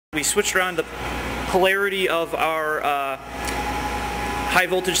We switched around the polarity of our high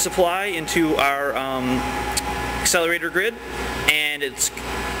voltage supply into our accelerator grid, and it's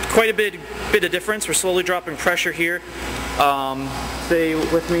quite a bit of difference. We're slowly dropping pressure here. Today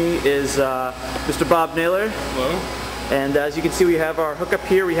with me is Mr. Bob Naylor. Hello. And as you can see, we have our hookup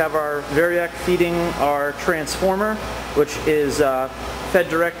here. We have our variac feeding our transformer, which is fed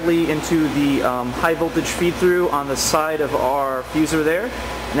directly into the high voltage feed through on the side of our fusor there.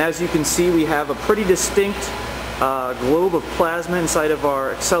 And as you can see, we have a pretty distinct globe of plasma inside of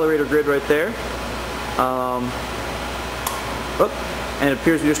our accelerator grid right there. And it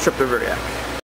appears we just tripped our variac.